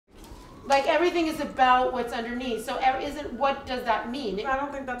Like everything is about what's underneath. So what does that mean? I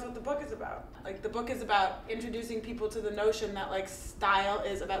don't think that's what the book is about. Like the book is about introducing people to the notion that like style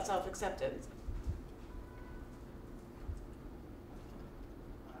is about self-acceptance.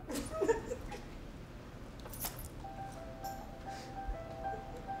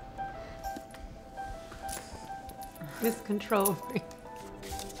 This control.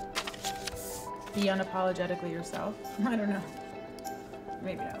 Be unapologetically yourself. I don't know.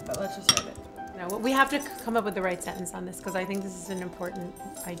 Maybe not, but let's just write it. No, we have to come up with the right sentence on this because I think this is an important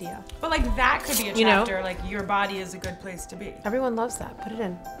idea. But like that could be a chapter, like your body is a good place to be. Everyone loves that. Put it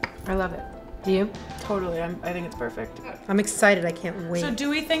in. I love it. Do you? Totally. I think it's perfect. I'm excited. I can't wait. So do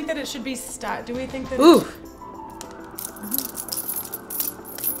we think that it should be do we think that Ooh!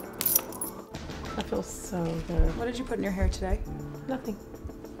 That feels so good. What did you put in your hair today? Nothing.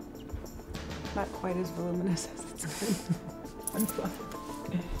 Not quite as voluminous as it's been. I'm fluffy.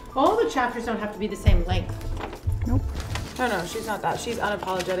 All the chapters don't have to be the same length. Nope. No, she's not that. She's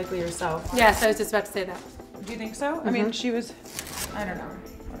unapologetically herself. Yes, I was just about to say that. Do you think so? I mean, she was, I don't know,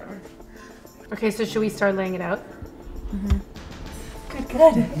 whatever. Okay, so should we start laying it out?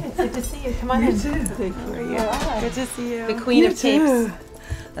 Good. It's good to see you. Come on in. Thank you. Good to see you. The queen of capes.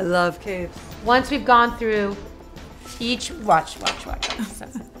 I love capes. Once we've gone through each, watch.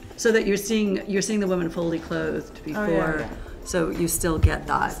 So that you're seeing the women fully clothed before. Oh, yeah. So you still get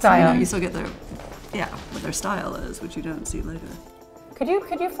that style. You know, you still get what their style is, which you don't see later. Could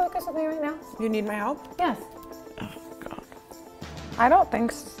you focus with me right now? You need my help? Yes. Oh, God. I don't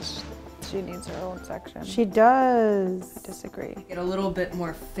think she needs her own section. She does. I disagree. Get a little bit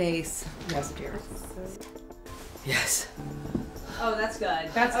more face. Yes, dear. Yes. Oh, that's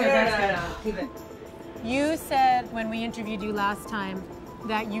good. That's good. That's good. Keep it. You said when we interviewed you last time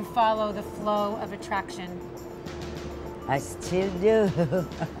that you follow the flow of attraction. I still do.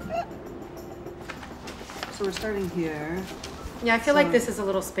 So we're starting here. Yeah, I feel like this is a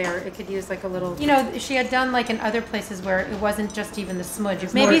little spare. It could use like a little, you know, she had done like in other places where it wasn't just even the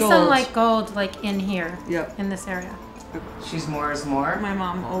smudge. Maybe some like gold like in here. Yep. In this area. She's more is more. My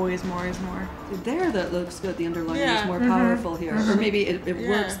mom always more is more. There, that looks good. The underline Yeah. is more powerful here. Or maybe it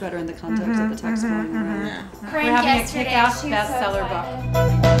works better in the context of the text going around. Yeah. We're having a kick-ass bestseller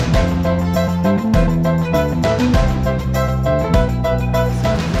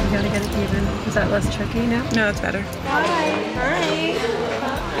You gotta get it even. Is that less tricky now? No, that's better. Hi.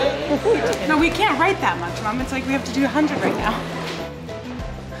 No, we can't write that much, Mom. It's like we have to do 100 right now.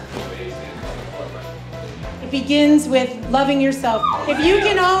 It begins with loving yourself. If you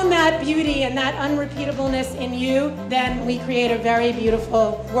can own that beauty and that unrepeatableness in you, then we create a very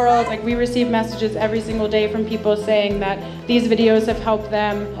beautiful world. Like we receive messages every single day from people saying that these videos have helped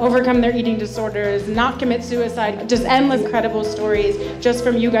them overcome their eating disorders, not commit suicide. Just endless incredible stories just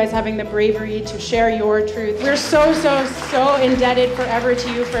from you guys having the bravery to share your truth. We're so indebted forever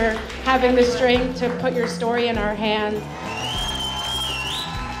to you for having the strength to put your story in our hands.